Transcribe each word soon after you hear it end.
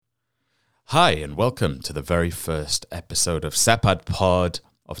Hi, and welcome to the very first episode of SEPAD Pod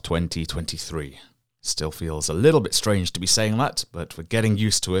of 2023. Still feels a little bit strange to be saying that, but we're getting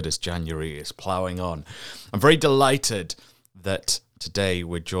used to it as January is ploughing on. I'm very delighted that today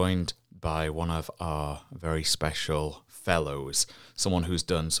we're joined by one of our very special fellows, someone who's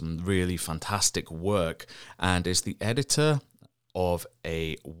done some really fantastic work and is the editor of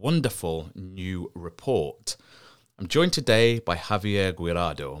a wonderful new report. I'm joined today by Javier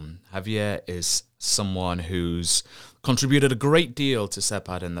Guirado. Javier is someone who's contributed a great deal to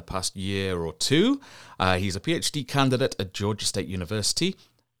SEPAD in the past year or two. He's a PhD candidate at Georgia State University,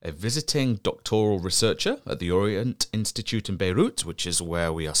 a visiting doctoral researcher at the Orient Institute in Beirut, which is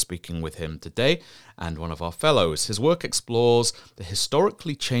where we are speaking with him today, and one of our fellows. His work explores the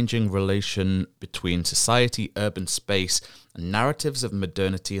historically changing relation between society, urban space, and narratives of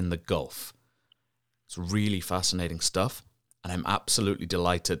modernity in the Gulf. It's really fascinating stuff, and I'm absolutely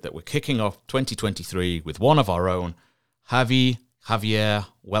delighted that we're kicking off 2023 with one of our own. Javier,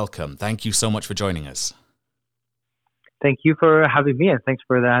 welcome. Thank you so much for joining us. Thank you for having me, and thanks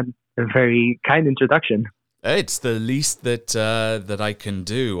for that very kind introduction. It's the least that I can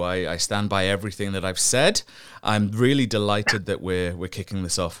do. I stand by everything that I've said. I'm really delighted that we're kicking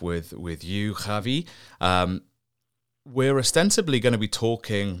this off with you, Javi. We're ostensibly going to be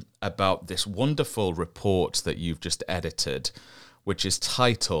talking about this wonderful report that you've just edited, which is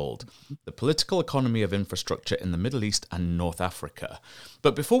titled The Political Economy of Infrastructure in the Middle East and North Africa.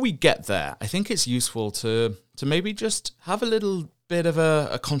 But before we get there, I think it's useful to maybe just have a little bit of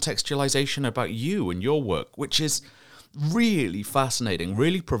a contextualization about you and your work, which is really fascinating,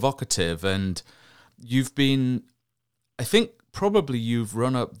 really provocative. And you've been, I think probably you've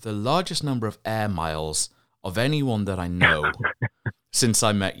run up the largest number of air miles of anyone that I know since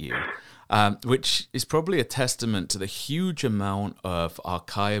I met you, which is probably a testament to the huge amount of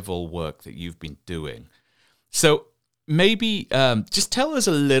archival work that you've been doing. So maybe just tell us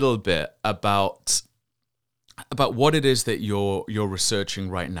a little bit about what it is that you're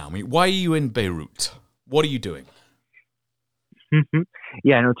researching right now. I mean, why are you in Beirut? What are you doing?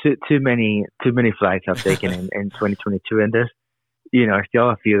 Yeah, no, too many flights I've taken in 2022, and there's still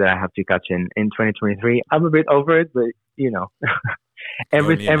a few that I have to catch in 2023. I'm a bit over it, but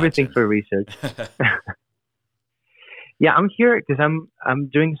everything for research. Yeah, I'm here because I'm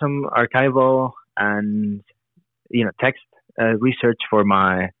doing some archival and text research for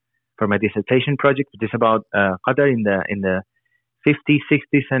my dissertation project, which is about Qatar in the 50s,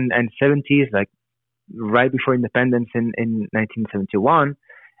 60s, and 70s, like right before independence in 1971,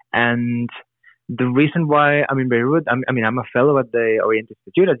 and the reason why I'm in Beirut, I'm a fellow at the Orient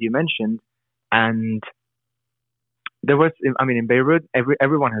Institute, as you mentioned, and there was, in Beirut,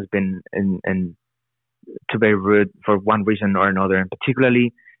 everyone has been to Beirut for one reason or another, and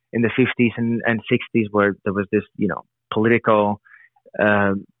particularly in the 50s and 60s, where there was this, political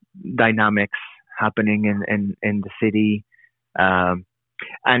dynamics happening in the city, and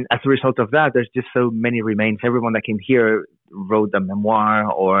as a result of that, there's just so many remains. Everyone that came here wrote a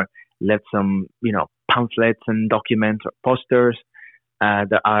memoir or left some, pamphlets and documents or posters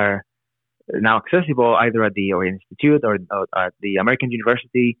that are now accessible either at the Orient Institute or at the American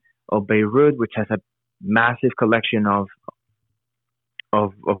University of Beirut, which has a massive collection of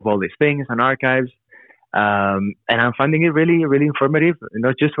all these things and archives. And I'm finding it really, really informative,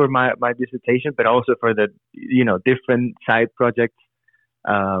 not just for my dissertation, but also for the, different side projects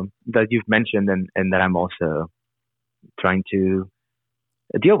that you've mentioned and that I'm also trying to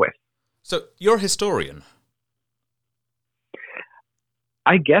deal with. So you're a historian?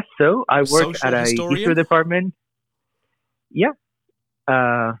 I guess so. I work at a history department. Yeah.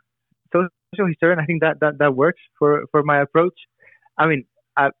 Social historian, I think that works for my approach. I'm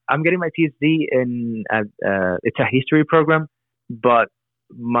getting my PhD in, it's a history program, but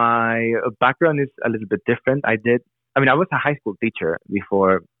my background is a little bit different. I was a high school teacher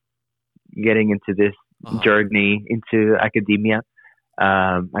before getting into this journey into academia.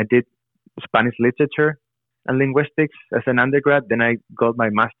 I did Spanish literature and linguistics as an undergrad. Then I got my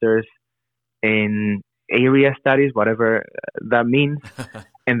master's in area studies, whatever that means.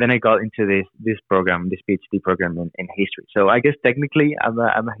 And then I got into this program, this PhD program in history. So I guess technically I'm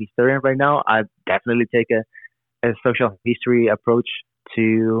a historian right now. I definitely take a social history approach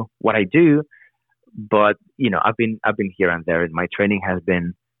to what I do. But, I've been here and there, and my training has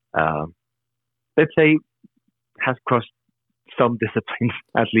been, let's say, has crossed some disciplines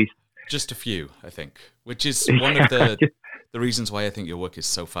at least. Just a few, I think, which is one of the reasons why I think your work is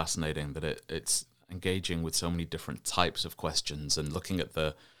so fascinating, that it's engaging with so many different types of questions and looking at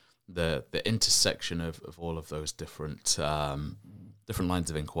the intersection of all of those different lines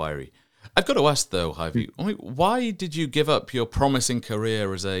of inquiry. I've got to ask though, Harvey, why did you give up your promising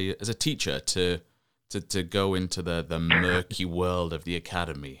career as a teacher to go into the murky world of the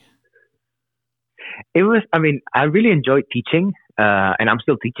academy? It was, I mean, I really enjoyed teaching, and I'm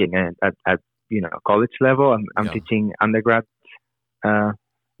still teaching at college level. I'm teaching undergrad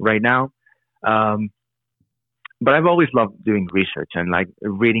right now. But I've always loved doing research and like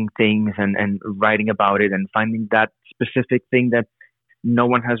reading things and writing about it and finding that specific thing that no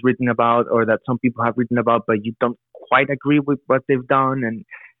one has written about, or that some people have written about, but you don't quite agree with what they've done,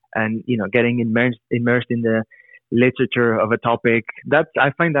 and getting immersed in the literature of a topic.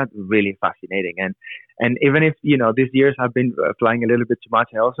 I find that really fascinating. And even if these years have been flying a little bit too much,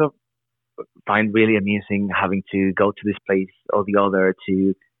 I also find really amusing having to go to this place or the other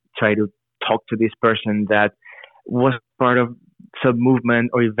to try to talk to this person that was part of some movement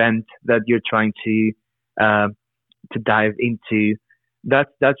or event that you're trying to dive into.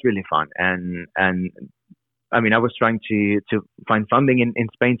 That's really fun. And I mean, I was trying to find funding in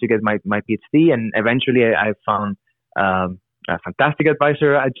Spain to get my PhD, and eventually I found a fantastic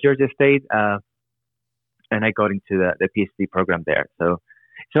advisor at Georgia State, and I got into the PhD program there. So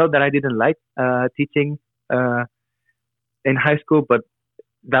it's not that I didn't like teaching in high school, but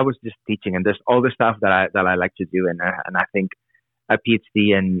that was just teaching, and there's all the stuff that I like to do, and I think a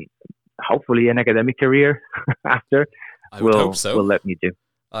PhD and hopefully an academic career after will let me do.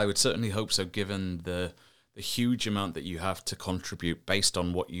 I would certainly hope so, given the huge amount that you have to contribute based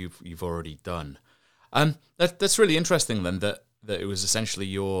on what you've already done. That's really interesting then, that it was essentially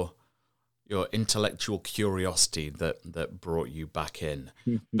your intellectual curiosity that brought you back in.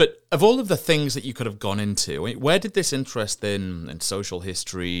 But of all of the things that you could have gone into, where did this interest in social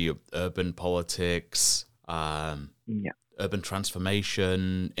history, urban politics, urban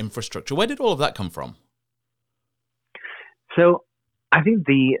transformation, infrastructure, where did all of that come from? So I think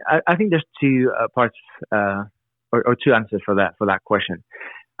there's two parts or two answers for that question.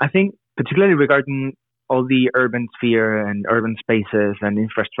 I think particularly regarding all the urban sphere and urban spaces and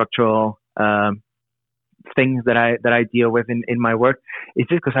infrastructural things that I deal with in my work, it's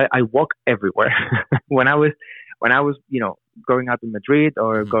just because I walk everywhere. when I was growing up in Madrid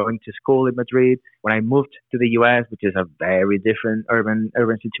or going to school in Madrid, when I moved to the US, which is a very different urban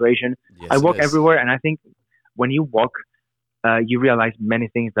situation, yes, I walk everywhere. And I think when you walk, you realize many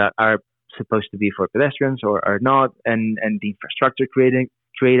things that are supposed to be for pedestrians or are not, and the infrastructure created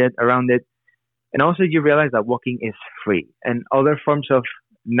around it. And also you realize that walking is free, and other forms of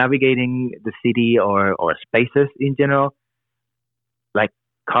navigating the city or spaces in general, like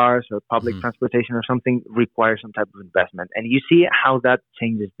cars or public transportation or something, require some type of investment. And you see how that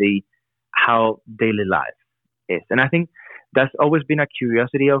changes how daily life is. And I think that's always been a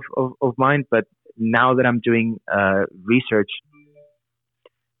curiosity of mine. But now that I'm doing research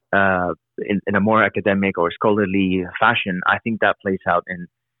in a more academic or scholarly fashion, I think that plays out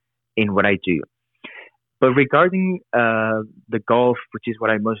in what I do. But regarding the Gulf, which is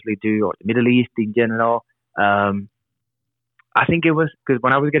what I mostly do, or the Middle East in general, I think it was because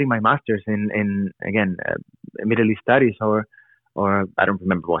when I was getting my master's in Middle East studies, or I don't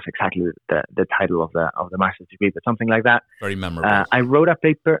remember what's exactly the title of the master's degree, but something like that. Very memorable. I wrote a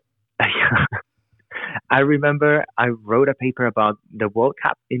paper. I remember I wrote a paper about the World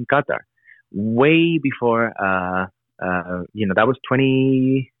Cup in Qatar way before. That was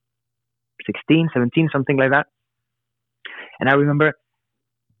 2016, 17, something like that. And I remember,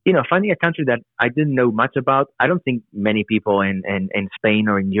 finding a country that I didn't know much about. I don't think many people in Spain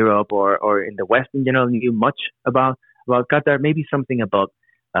or in Europe or in the West in general knew much about Qatar. Maybe something about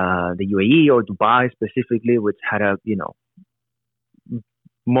the UAE or Dubai specifically, which had a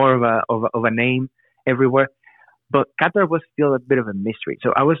more of a name everywhere. But Qatar was still a bit of a mystery.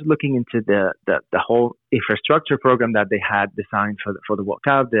 So I was looking into the whole infrastructure program that they had designed for the World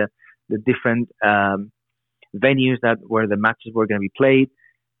Cup, the different venues where the matches were going to be played,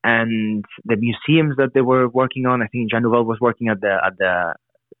 and the museums that they were working on. I think Jean Nouvel was working at the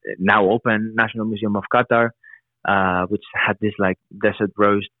now open National Museum of Qatar, which had this like desert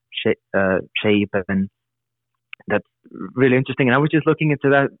rose shape, and that's really interesting. And I was just looking into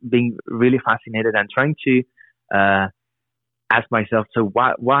that, being really fascinated and trying to ask myself, so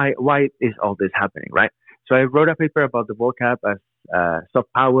why is all this happening, right? So I wrote a paper about the World Cup as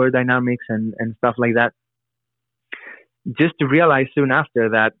soft power dynamics and stuff like that, just to realize soon after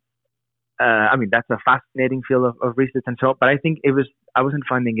that, that's a fascinating field of research and so on, but I think I wasn't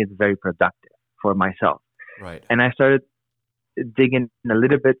finding it very productive for myself. Right. And I started digging a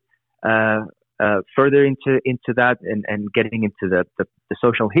little bit further into that and getting into the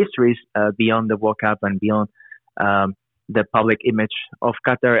social histories beyond the World Cup and beyond the public image of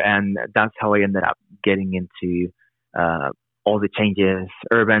Qatar, and that's how I ended up getting into all the changes,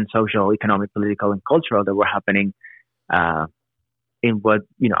 urban, social, economic, political, and cultural that were happening in what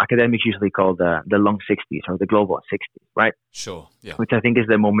academics usually call the long 60s or the global 60s, right? Sure. Yeah. Which I think is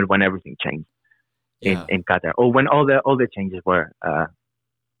the moment when everything changed in Qatar, or when all the changes were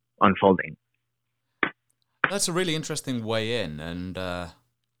unfolding. That's a really interesting way in, and I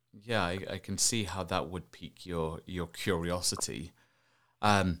can see how that would pique your curiosity.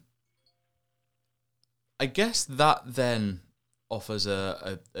 I guess that then offers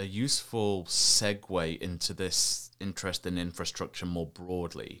a useful segue into this interest in infrastructure more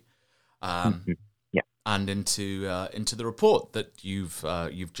broadly, and into the report that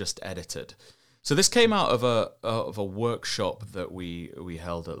you've just edited. So this came out of a workshop that we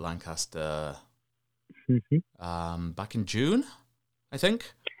held at Lancaster back in June, I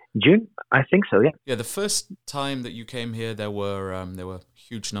think. June, I think so. Yeah. Yeah. The first time that you came here, there were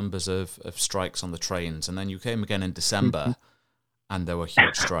huge numbers of strikes on the trains, and then you came again in December, and there were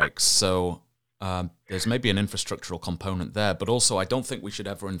huge strikes. So there's maybe an infrastructural component there, but also I don't think we should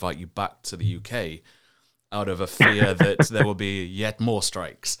ever invite you back to the UK out of a fear that there will be yet more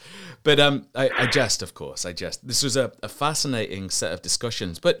strikes. But I jest, of course. I jest. This was a fascinating set of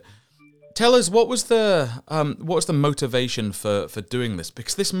discussions. But tell us, what was the motivation for doing this?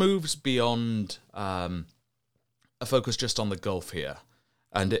 Because this moves beyond a focus just on the Gulf here,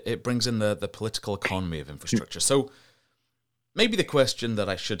 and it brings in the political economy of infrastructure. So maybe the question that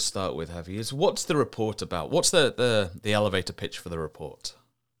I should start with, Javi, is what's the report about? What's the elevator pitch for the report?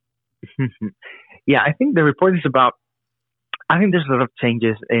 Yeah, I think the report is about, I think there's a lot of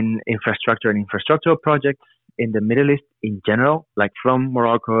changes in infrastructure and infrastructural projects in the Middle East in general, like from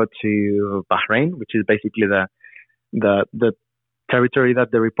Morocco to Bahrain, which is basically the territory that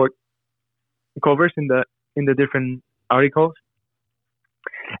the report covers in the different articles.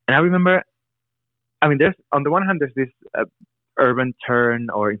 And I remember, there's on the one hand, there's this urban turn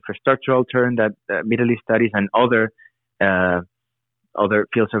or infrastructural turn that Middle East studies and other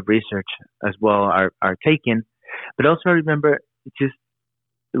fields of research as well are taking. But also I remember just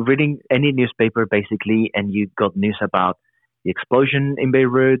reading any newspaper basically, and you got news about the explosion in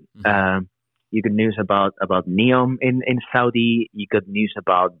Beirut. You got news about NEOM in Saudi. You got news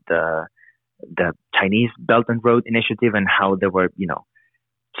about the Chinese Belt and Road Initiative and how they were,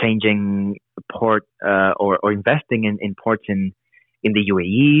 changing port or investing in ports in the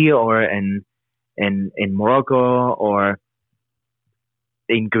UAE or in Morocco or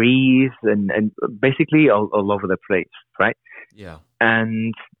in Greece and basically all over the place, right? Yeah.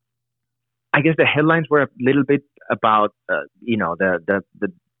 And I guess the headlines were a little bit about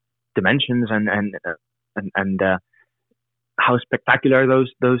the dimensions and how spectacular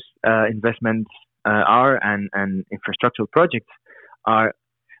those investments are and infrastructural projects are.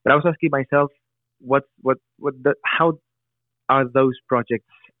 But I was asking myself, how are those projects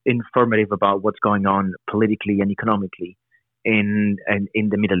informative about what's going on politically and economically in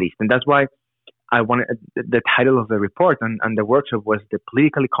the Middle East? And that's why I wanted the title of the report and the workshop was the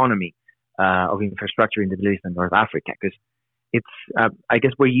political economy of infrastructure in the Middle East and North Africa, because it's I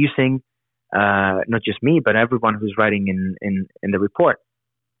guess we're using not just me but everyone who's writing in the report,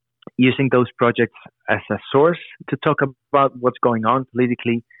 using those projects as a source to talk about what's going on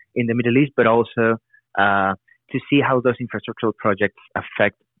politically in the Middle East, but also to see how those infrastructural projects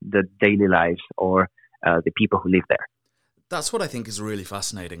affect the daily lives or the people who live there. That's what I think is really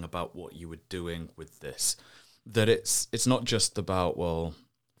fascinating about what you were doing with this, that it's not just about, well,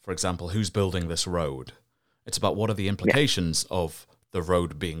 for example, who's building this road. It's about what are the implications of the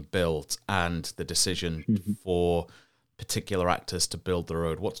road being built and the decision for particular actors to build the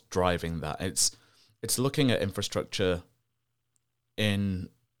road. What's driving that? It's looking at infrastructure in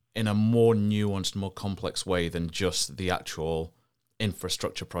a more nuanced, more complex way than just the actual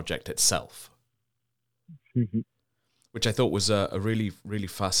infrastructure project itself. Which I thought was a really, really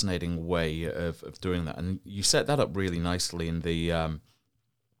fascinating way of doing that. And you set that up really nicely in the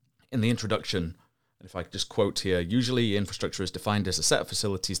introduction. And if I just quote here, usually infrastructure is defined as a set of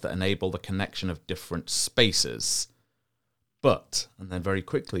facilities that enable the connection of different spaces. But, and then very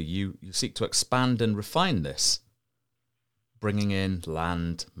quickly, you seek to expand and refine this, bringing in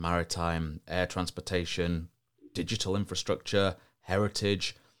land, maritime, air transportation, digital infrastructure,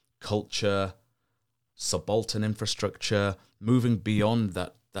 heritage, culture, subaltern infrastructure, moving beyond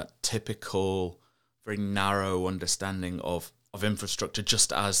that typical, very narrow understanding of infrastructure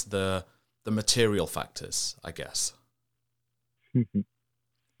just as the material factors, I guess.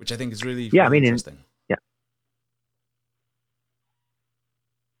 Which I think is really, really interesting.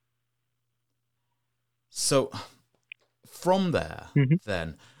 So, from there, Mm-hmm.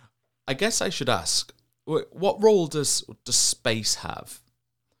 then, I guess I should ask, what role does space have?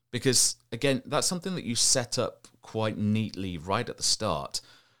 Because, again, that's something that you set up quite neatly right at the start.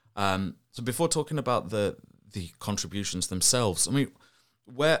 So before talking about the contributions themselves, I mean,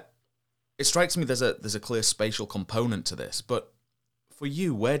 where it strikes me there's a clear spatial component to this, but for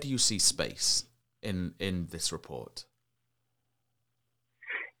you, where do you see space in this report?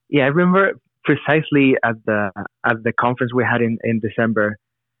 Yeah, I remember precisely at the conference we had in December.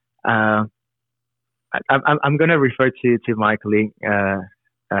 I'm going to refer to my colleague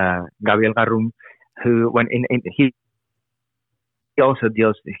Gabriel Garrum, who when he also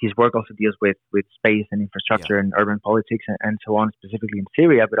deals, his work also deals with space and infrastructure and urban politics and so on, specifically in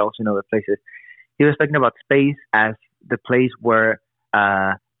Syria, but also in other places. He was talking about space as the place where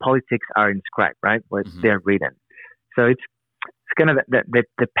politics are inscribed, right, where they're written. So it's kind of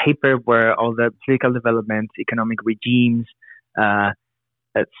the paper where all the political developments, economic regimes,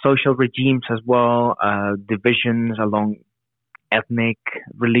 social regimes as well, divisions along ethnic,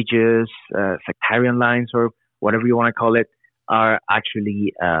 religious, sectarian lines, or whatever you want to call it, are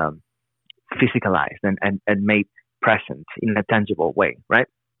actually physicalized and made present in a tangible way, right?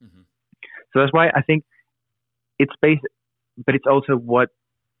 Mm-hmm. So that's why I think it's space, but it's also what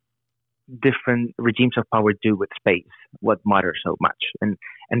different regimes of power do with space, what matters so much. And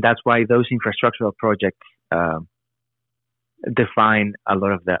that's why those infrastructural projects define a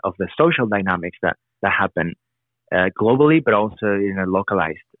lot of the social dynamics that happen globally, but also in a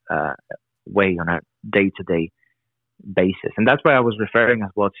localized way on a day-to-day basis. And that's why I was referring as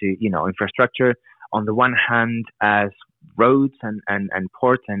well to, infrastructure on the one hand as roads and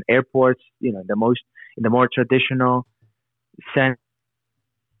ports and airports, in the more traditional sense.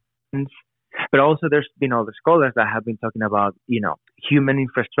 But also there's been all the scholars that have been talking about, human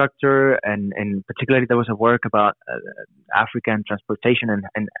infrastructure, and particularly there was a work about African transportation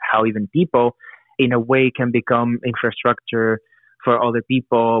and how even people in a way can become infrastructure for other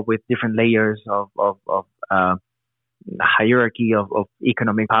people with different layers of hierarchy of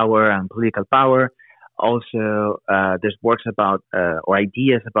economic power and political power. Also, there's works about or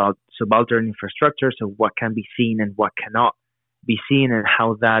ideas about subaltern infrastructure, so what can be seen and what cannot be seen, and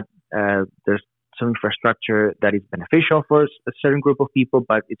how that there's some infrastructure that is beneficial for a certain group of people,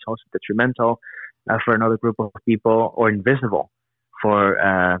 but it's also detrimental for another group of people, or invisible for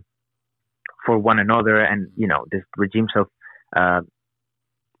one another. And these regimes of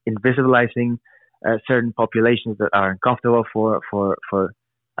invisibilizing certain populations that are uncomfortable for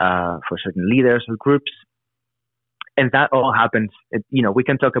certain leaders or groups, and that all happens. We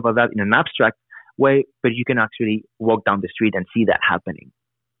can talk about that in an abstract way, but you can actually walk down the street and see that happening,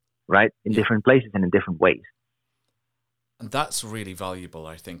 right, in different places and in different ways. And that's really valuable,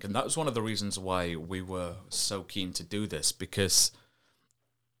 I think, and that was one of the reasons why we were so keen to do this, because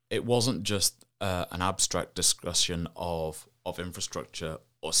it wasn't just an abstract discussion of infrastructure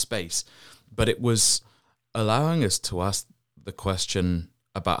or space, but it was allowing us to ask the question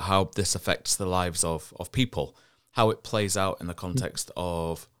about how this affects the lives of people, how it plays out in the context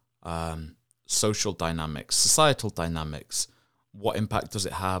of social dynamics, societal dynamics. What impact does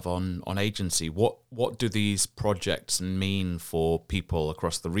it have on agency? What do these projects mean for people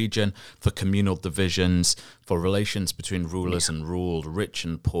across the region, for communal divisions, for relations between rulers and ruled, rich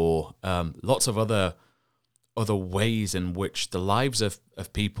and poor, lots of other ways in which the lives of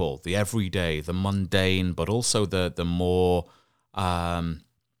people, the everyday, the mundane, but also the more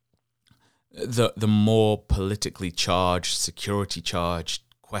the more politically charged, security charged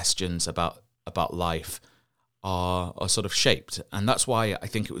questions about life are sort of shaped. And that's why I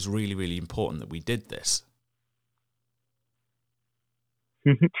think it was really, really important that we did this.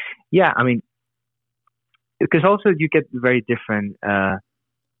 Yeah, I mean, because also you get very different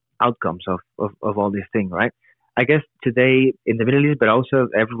outcomes of all these things, right? I guess today in the Middle East, but also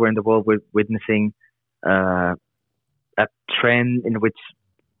everywhere in the world, we're witnessing a trend in which,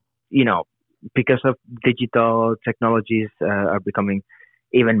 because of digital technologies are becoming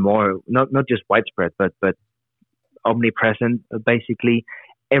even more, not just widespread, but omnipresent. Basically,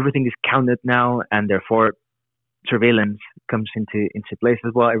 everything is counted now, and therefore surveillance comes into place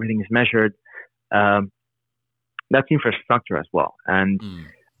as well. Everything is measured. That's infrastructure as well, and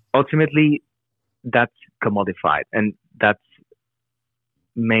ultimately that's commodified, and that's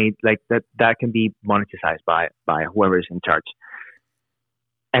made like that can be monetized by whoever is in charge.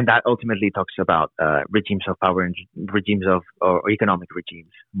 And that ultimately talks about regimes of power and regimes of or economic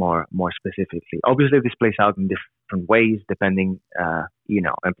regimes more specifically. Obviously, this plays out in different ways depending, and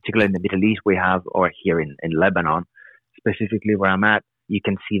particularly in the Middle East we have, or here in Lebanon, specifically where I'm at, you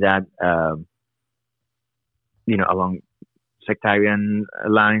can see that, along sectarian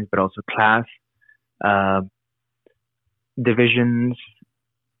lines, but also class divisions.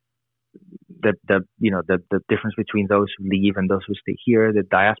 The difference between those who leave and those who stay here, the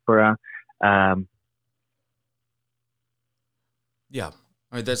diaspora. Yeah,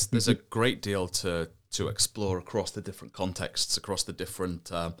 I mean, there's a great deal to explore across the different contexts, across the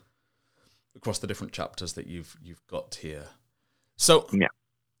different chapters that you've got here. So yeah.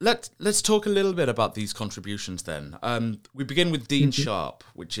 Let's talk a little bit about these contributions then. We begin with Dean Sharp,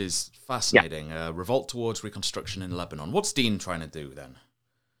 which is fascinating. Yeah. Revolt Towards Reconstruction in Lebanon. What's Dean trying to do then?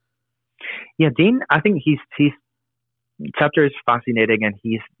 Yeah, Dean, I think his chapter is fascinating, and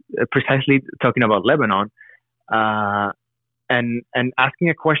he's precisely talking about Lebanon, and asking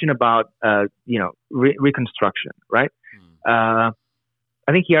a question about reconstruction, right? I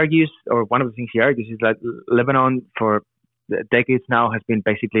think he argues, or one of the things he argues, is that Lebanon for decades now has been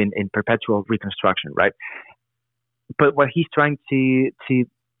basically in perpetual reconstruction, right? But what he's trying to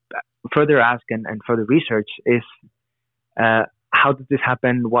further ask and further research is how did this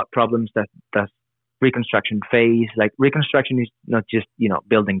happen? What problems does reconstruction face? Like, reconstruction is not just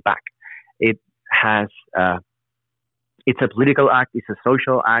building back. It has it's a political act, it's a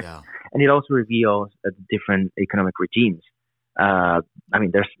social act, and it also reveals different economic regimes. I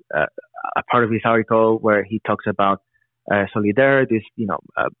mean, there's a part of his article where he talks about Solidaire, this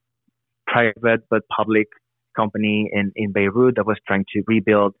private but public company in Beirut that was trying to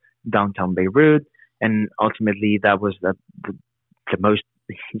rebuild downtown Beirut, and ultimately that was the most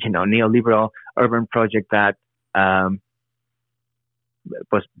neoliberal urban project that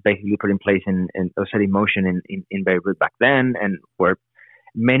was basically put in place or set in motion in Beirut back then, and where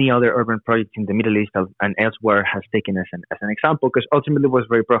many other urban projects in the Middle East and elsewhere has taken as an example, because ultimately it was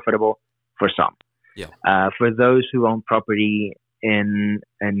very profitable for some. Yeah. For those who own property in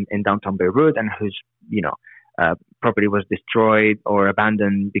downtown Beirut and whose property was destroyed or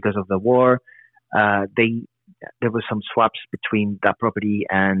abandoned because of the war, there was some swaps between that property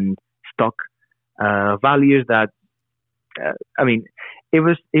and stock values that. I mean, it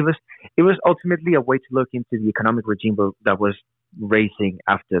was ultimately a way to look into the economic regime that was raising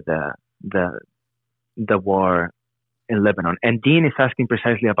after the war in Lebanon. And Dean is asking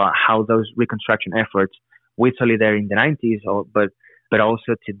precisely about how those reconstruction efforts with Solidaire in the 90s, but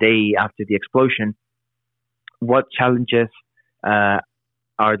also today after the explosion, what challenges are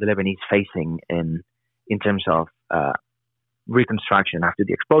the Lebanese facing in terms of reconstruction after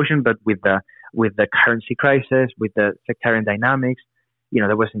the explosion, but with the currency crisis, with the sectarian dynamics.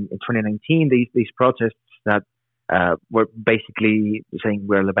 There was in 2019 these protests that were basically saying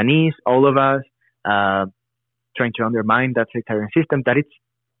we're Lebanese, all of us, trying to undermine that sectarian system that it's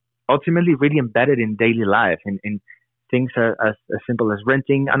ultimately really embedded in daily life, in things as simple as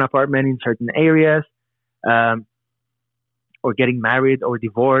renting an apartment in certain areas, or getting married or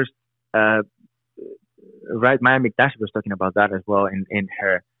divorced. Right, Maya Mikdash was talking about that as well in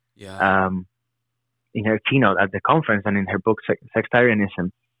her keynote at the conference and in her book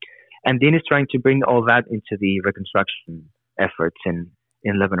Sectarianism. And Dean is trying to bring all that into the reconstruction efforts in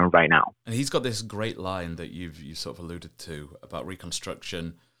Lebanon right now. And he's got this great line that you sort of alluded to about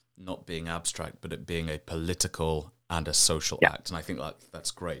reconstruction not being abstract, but it being a political and a social act. And I think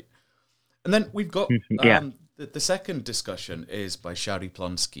that's great. And then we've got the second discussion is by Shari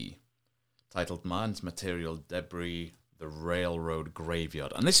Plonsky, titled Man's Material Debris, the Railroad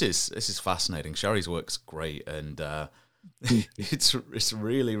Graveyard. And this is fascinating. Shari's work's great, and it's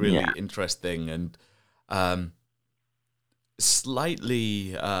really, really interesting and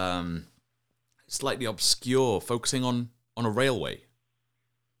slightly obscure, focusing on a railway.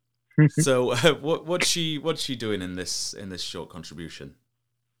 So what's she doing in this short contribution?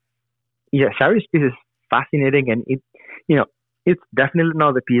 Yeah, Shari's piece is fascinating, and it's definitely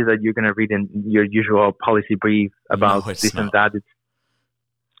not the piece that you're going to read in your usual policy brief about this and that. It's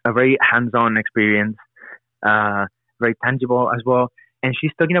a very hands-on experience, very tangible as well. And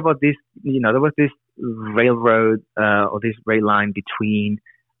she's talking about this, there was this railroad or this rail line between,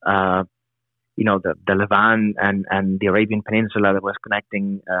 the Levant and the Arabian Peninsula that was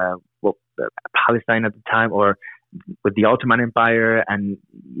connecting Palestine at the time, or with the Ottoman Empire and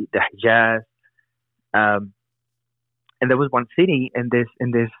the Hijaz. And there was one city in this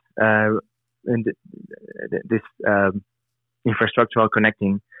infrastructural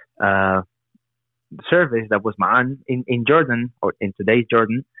connecting service that was Ma'an in Jordan, or in today's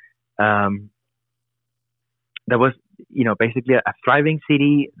Jordan. That was basically a thriving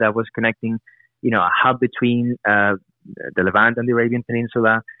city that was connecting a hub between the Levant and the Arabian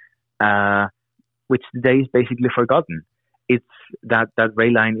Peninsula, which today is basically forgotten. It's that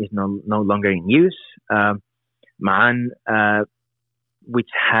rail line is no longer in use. Ma'an, which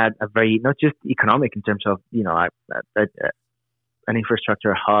had a very, not just economic in terms of, an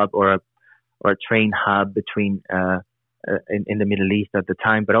infrastructure hub or a train hub between in the Middle East at the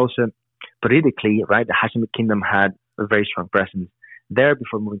time, but also politically, right? The Hashemite kingdom had a very strong presence there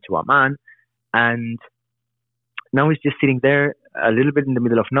before moving to Amman, and now it's just sitting there a little bit in the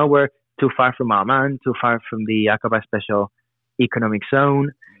middle of nowhere, too far from Amman, too far from the Aqaba Special Economic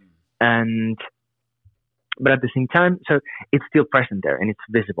Zone, but at the same time, so it's still present there and it's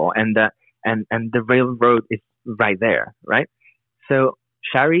visible, and the railroad is right there, right? So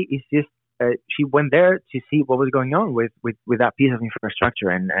Shari is just she went there to see what was going on with that piece of infrastructure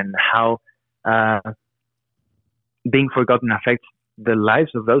and how being forgotten affects the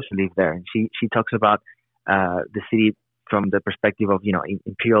lives of those who live there. And she talks about the city from the perspective of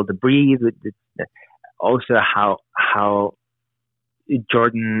imperial debris, also how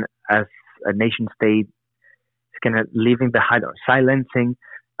Jordan as a nation state is kind of leaving behind or silencing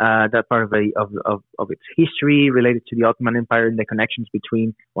that part of its history related to the Ottoman Empire and the connections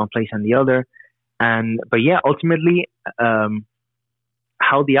between one place and the other. But ultimately,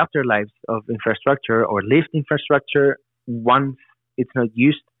 how the afterlives of infrastructure or lived infrastructure, once it's not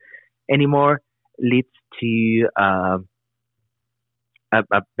used anymore, leads to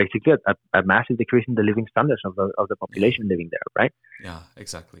basically a massive decrease in the living standards of the population living there, right? Yeah,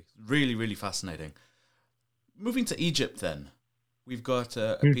 exactly. Really, really fascinating. Moving to Egypt then. We've got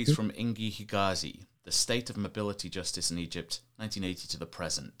a piece from Ingi Higazi, The State of Mobility Justice in Egypt, 1980 to the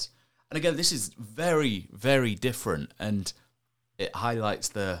present. And again, this is very, very different, and it highlights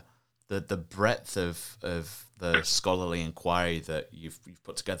the breadth of the scholarly inquiry that you've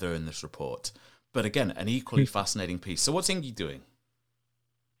put together in this report. But again, an equally fascinating piece. So what's Ingi doing?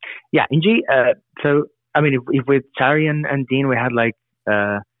 Yeah, Ingi, so, I mean, if with Shari and Dean, we had like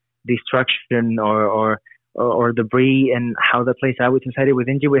destruction or debris and how that plays out with society. With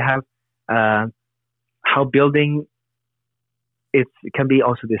Ingi, we have how building can be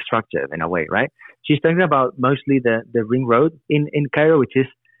also destructive in a way, right? She's talking about mostly the ring road in Cairo, which is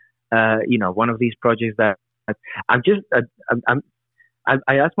one of these projects that I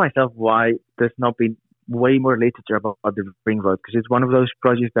ask myself why there's not been way more literature about the ring road, because it's one of those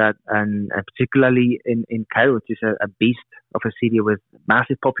projects that, and particularly in Cairo, which is a beast of a city with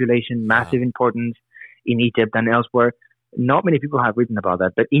massive population, massive importance in Egypt and elsewhere. Not many people have written about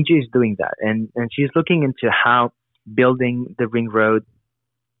that, but Ingi is doing that, and she's looking into how building the ring road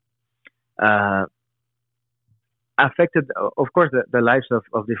affected, of course, the lives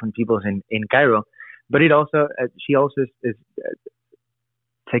of different peoples in Cairo, but it also she also is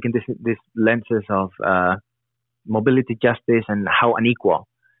taking this lenses of mobility justice and how unequal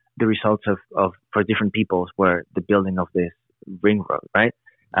the results of for different peoples were the building of this ring road, right?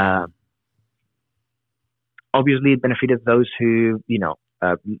 Obviously, it benefited those who,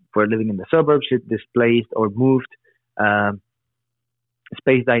 were living in the suburbs, displaced or moved.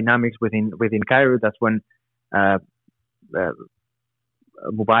 Space dynamics within Cairo. That's when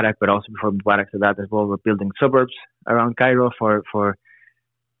Mubarak, but also before Mubarak, so that as well, were building suburbs around Cairo for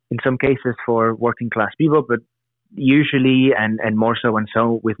in some cases for working class people, but usually and more so and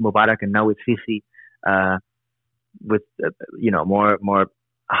so with Mubarak and now with Sisi, with more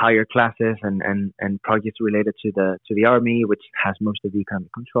higher classes and projects related to the army, which has most of the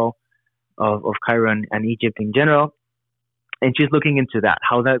economic control of Cairo and Egypt in general. And she's looking into that,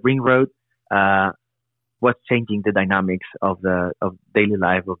 how that ring road was changing the dynamics of daily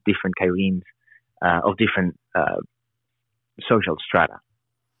life of different Cairenes, of different social strata.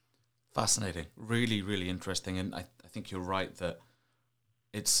 Fascinating. Really, really interesting. And I think you're right that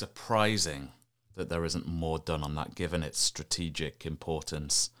it's surprising that there isn't more done on that, given its strategic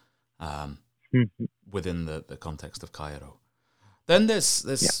importance within the context of Cairo. Then there's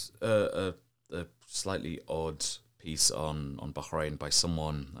a slightly odd piece on Bahrain by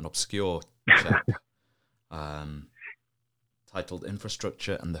an obscure chap, titled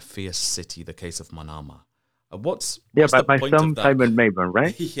 "Infrastructure and the Fierce City: The Case of Manama." What's by the point some of that? Simon Mayburn,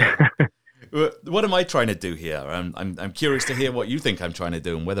 right? Yeah. What am I trying to do here? I'm curious to hear what you think I'm trying to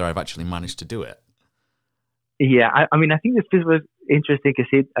do and whether I've actually managed to do it. Yeah, I mean, I think this piece was interesting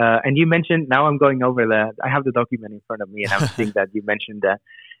because and you mentioned, now I'm going over I have the document in front of me and I'm seeing that you mentioned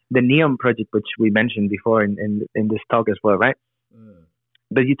the NEOM project, which we mentioned before in this talk as well, right?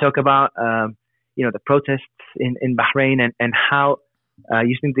 But you talk about, the protests in Bahrain and how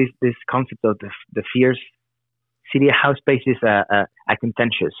using this concept of the fierce city, how space is a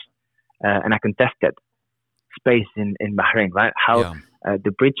contentious and a contested space in Bahrain, right? How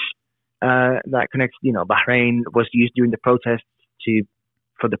the bridge that connects, Bahrain was used during the protests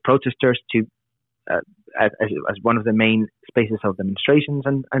for the protesters to as one of the main spaces of demonstrations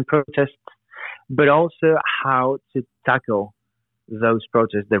and protests, but also how to tackle those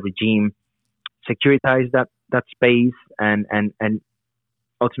protests. The regime securitized that space and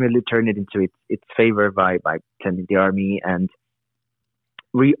ultimately turned it into its favor by sending the army and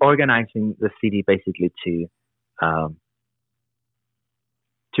reorganizing the city basically to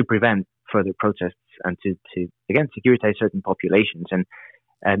prevent further protests and to again securitize certain populations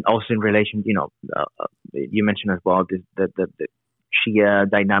and also in relation, you mentioned as well the Shia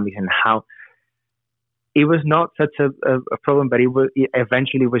dynamics and how it was not such a problem, but it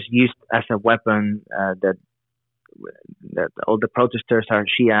eventually was used as a weapon that all the protesters are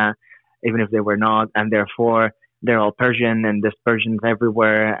Shia, even if they were not, and therefore they're all Persian and there's Persians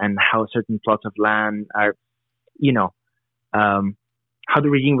everywhere, and how certain plots of land are, how the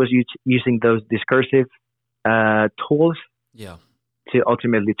regime was using those discursive tools to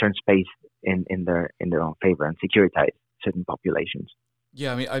ultimately turn space in their own favor and securitize certain populations.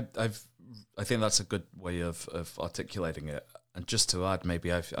 Yeah, I mean, I think that's a good way of articulating it. And just to add,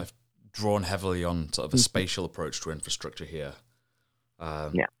 maybe I've drawn heavily on sort of a spatial approach to infrastructure here.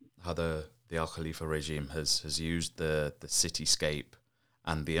 How the Al Khalifa regime has used the cityscape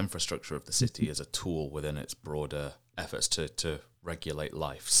and the infrastructure of the city as a tool within its broader efforts to regulate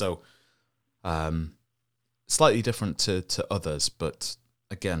life. So slightly different to others, but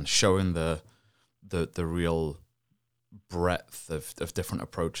again, showing the real breadth of different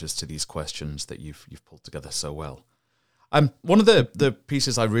approaches to these questions that you've pulled together so well. One of the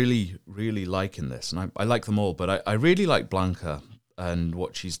pieces I really, really like in this, and I like them all, but I really like Blanca and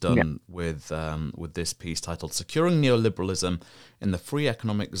what she's done with this piece titled "Securing Neoliberalism in the Free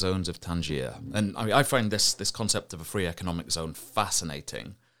Economic Zones of Tangier." And I mean, I find this concept of a free economic zone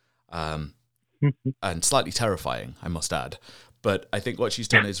fascinating, and slightly terrifying, I must add. But I think what she's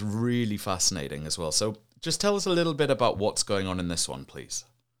done is really fascinating as well. So just tell us a little bit about what's going on in this one, please.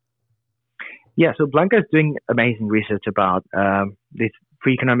 Yeah, so Blanca is doing amazing research about these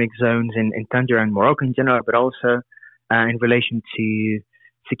free economic zones in Tangier and Morocco in general, but also in relation to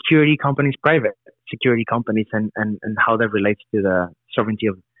security companies, private security companies, and how that relates to the sovereignty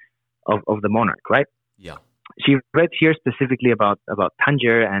of the monarch, right? Yeah. She read here specifically about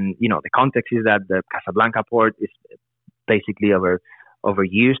Tangier, and the context is that the Casablanca port is basically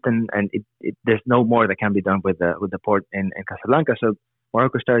overused, and there's no more that can be done with the port in Casablanca. So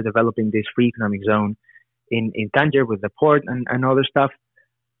Morocco started developing this free economic zone in Tangier with the port and other stuff.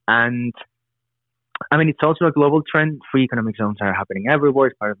 And I mean, it's also a global trend. Free economic zones are happening everywhere.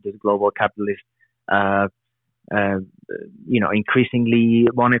 It's part of this global capitalist, increasingly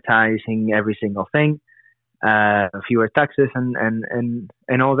monetizing every single thing, fewer taxes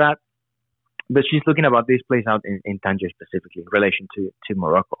and all that. But she's looking about this plays out in Tangier specifically in relation to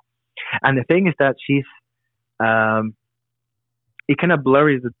Morocco. And the thing is that she's, it kind of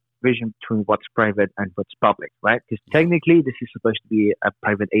blurs the vision between what's private and what's public, right? Because technically this is supposed to be a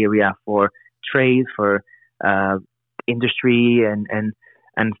private area for trade, for industry and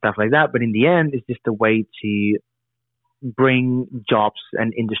stuff like that. But in the end, it's just a way to bring jobs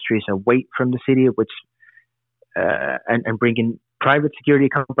and industries away from the city, which and bring in private security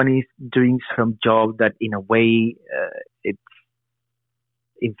companies doing some job that in a way it's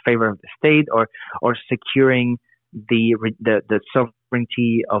in favor of the state or securing the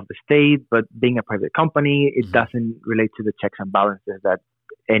sovereignty of the state, but being a private company, it doesn't relate to the checks and balances that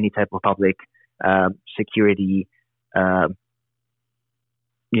any type of public security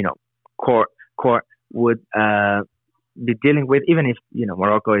court would be dealing with, even if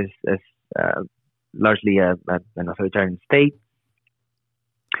Morocco is largely an authoritarian state.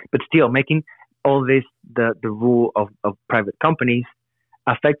 But still, making all this the rule of private companies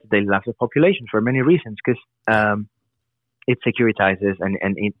affects the daily lives of population for many reasons, because it securitizes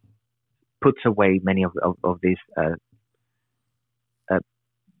and it puts away many of these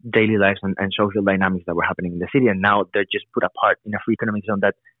daily lives and social dynamics that were happening in the city, and now they're just put apart in a free economic zone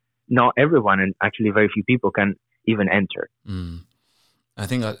that not everyone, and actually very few people, can even enter. I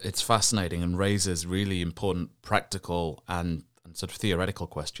think that it's fascinating and raises really important practical and sort of theoretical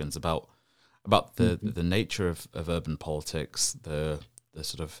questions about the nature of urban politics, the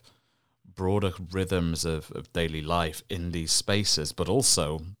sort of broader rhythms of daily life in these spaces, but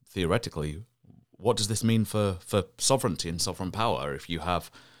also theoretically, what does this mean for sovereignty and sovereign power if you have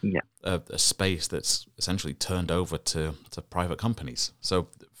a space that's essentially turned over to private companies? So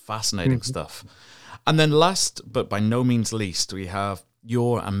fascinating stuff. And then last, but by no means least, we have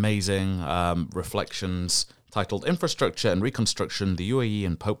your amazing reflections titled Infrastructure and Reconstruction, the UAE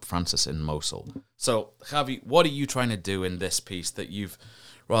and Pope Francis in Mosul. So, Javi, what are you trying to do in this piece that you've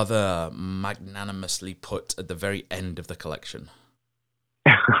rather magnanimously put at the very end of the collection.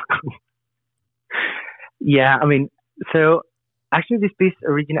 Yeah, I mean, so actually this piece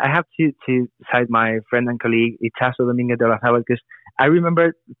I have to cite my friend and colleague Itzazo Dominguez de Olazábal, because I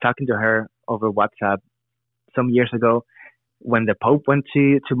remember talking to her over WhatsApp some years ago when the Pope went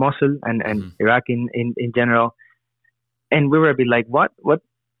to Mosul and Iraq in general. And we were a bit like, what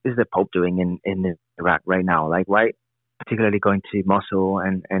is the Pope doing in Iraq right now? Like, why particularly going to Mosul?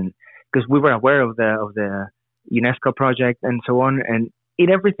 And because we were aware of the UNESCO project and so on, and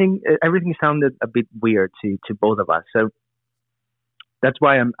everything sounded a bit weird to both of us. So that's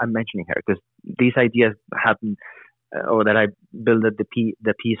why I'm mentioning her, because these ideas happen, or that I built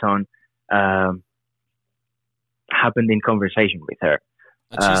the piece on, happened in conversation with her.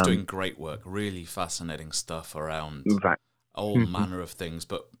 And she's doing great work, really fascinating stuff around all manner of things,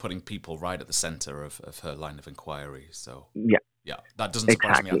 but putting people right at the center of her line of inquiry. So yeah, that doesn't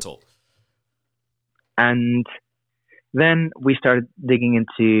surprise me at all. And then we started digging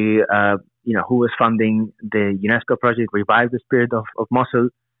into who was funding the UNESCO project, Revive the Spirit of Mosul,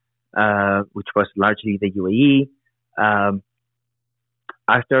 which was largely the UAE.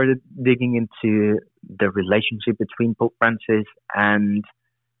 I started digging into the relationship between Pope Francis and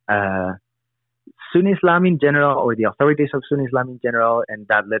Sunni Islam in general, or the authorities of Sunni Islam in general, and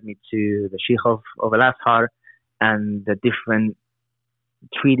that led me to the Sheikh of Al-Azhar and the different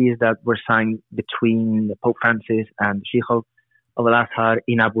treaties that were signed between Pope Francis and the Sheikh of Al-Azhar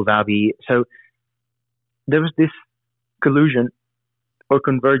in Abu Dhabi. So there was this collusion or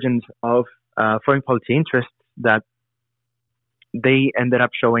convergence of foreign policy interests that they ended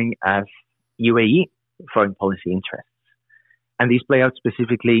up showing as UAE foreign policy interests. And these play out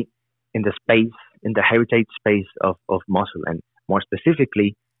specifically in the heritage space of Mosul, and more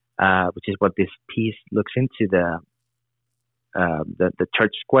specifically, which is what this piece looks into, the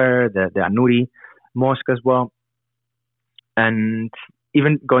church square, the An-Nuri mosque as well. And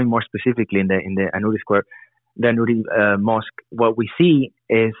even going more specifically in the An-Nuri square, the An-Nuri mosque, what we see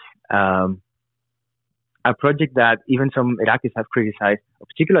is a project that even some Iraqis have criticized,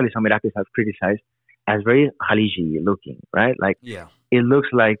 particularly some Iraqis have criticized, as very Khaliji looking, right? Like, it looks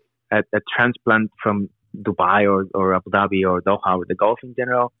like a transplant from Dubai or Abu Dhabi or Doha or the Gulf in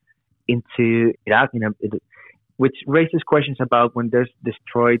general into Iraq, which raises questions about, when there's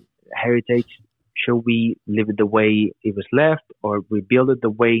destroyed heritage, should we leave it the way it was left, or rebuild it the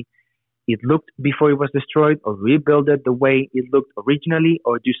way it looked before it was destroyed, or rebuild it the way it looked originally,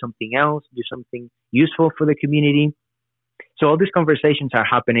 or do something else, do something useful for the community? So all these conversations are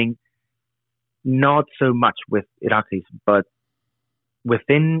happening, not so much with Iraqis, but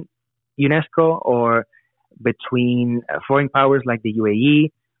within UNESCO or between foreign powers like the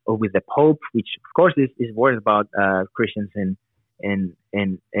UAE, or with the Pope, which of course is worried about Christians in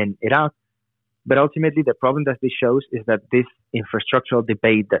Iraq. But ultimately, the problem that this shows is that this infrastructural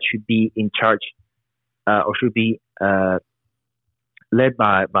debate that should be in charge or should be led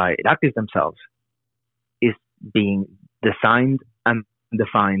by Iraqis themselves is being designed and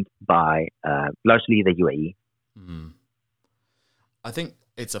defined by largely the UAE. I think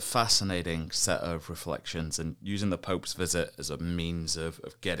it's a fascinating set of reflections, and using the Pope's visit as a means of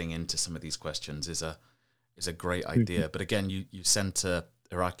getting into some of these questions is a great idea. But again, you center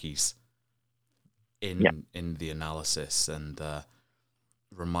Iraqis in the analysis, and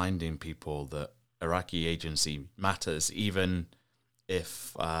reminding people that Iraqi agency matters, even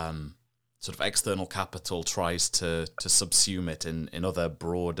if sort of external capital tries to subsume it in other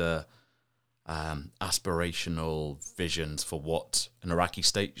broader aspirational visions for what an Iraqi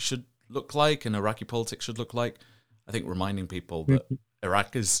state should look like and Iraqi politics should look like. I think reminding people that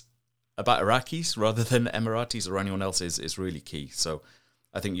Iraq is about Iraqis rather than Emiratis or anyone else is really key. So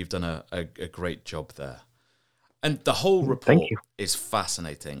I think you've done a great job there. And the whole report is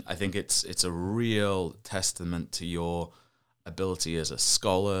fascinating. I think it's a real testament to your ability as a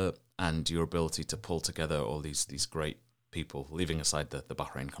scholar and your ability to pull together all these great people, leaving aside the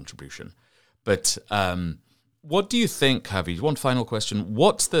Bahrain contribution. But what do you think, Javi? One final question.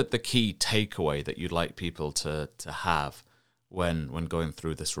 What's the key takeaway that you'd like people to have when going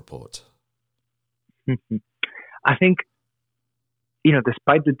through this report? I think,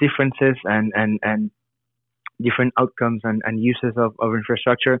 despite the differences and different outcomes and uses of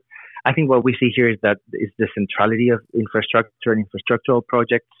infrastructure, I think what we see here is the centrality of infrastructure and infrastructural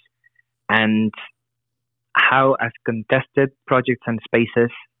projects, and how, as contested projects and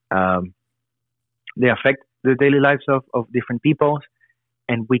spaces, they affect the daily lives of different peoples.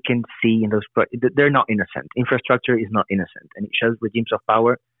 And we can see in those they're not innocent. Infrastructure is not innocent, and it shows regimes of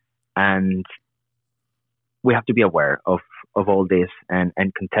power, and we have to be aware of of all this and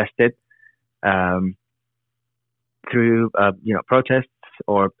contest it through protests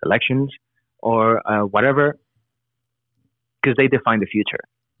or elections or whatever, because they define the future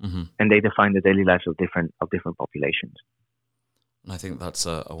and they define the daily lives of different populations. And I think that's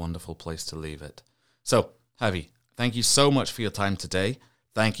a wonderful place to leave it. So, Javi, thank you so much for your time today.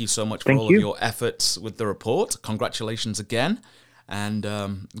 Thank you so much for all of your efforts with the report. Congratulations again. And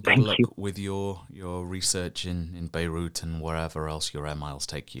good luck with your research in Beirut and wherever else your air miles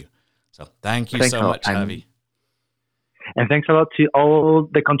take you. So thanks so much, Javi. And thanks a lot to all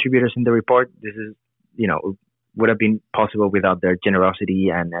the contributors in the report. This is, would have been possible without their generosity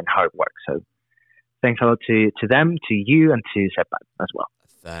and hard work. So thanks a lot to them, to you, and to SEPAD as well.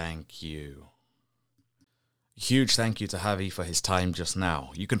 Thank you. Huge thank you to Javi for his time just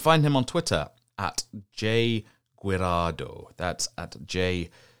now. You can find him on Twitter at jguiradoa. That's at JGUIRADOA.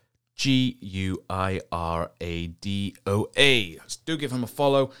 Do give him a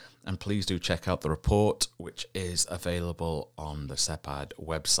follow, and please do check out the report, which is available on the SEPAD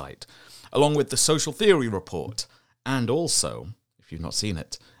website, along with the social theory report, and also, if you've not seen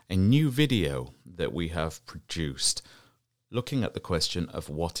it, a new video that we have produced looking at the question of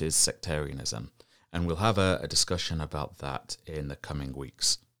what is sectarianism, and we'll have a discussion about that in the coming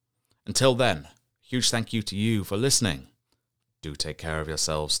weeks. Until then, huge thank you to you for listening. Do take care of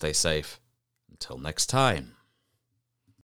yourselves, stay safe. Until next time.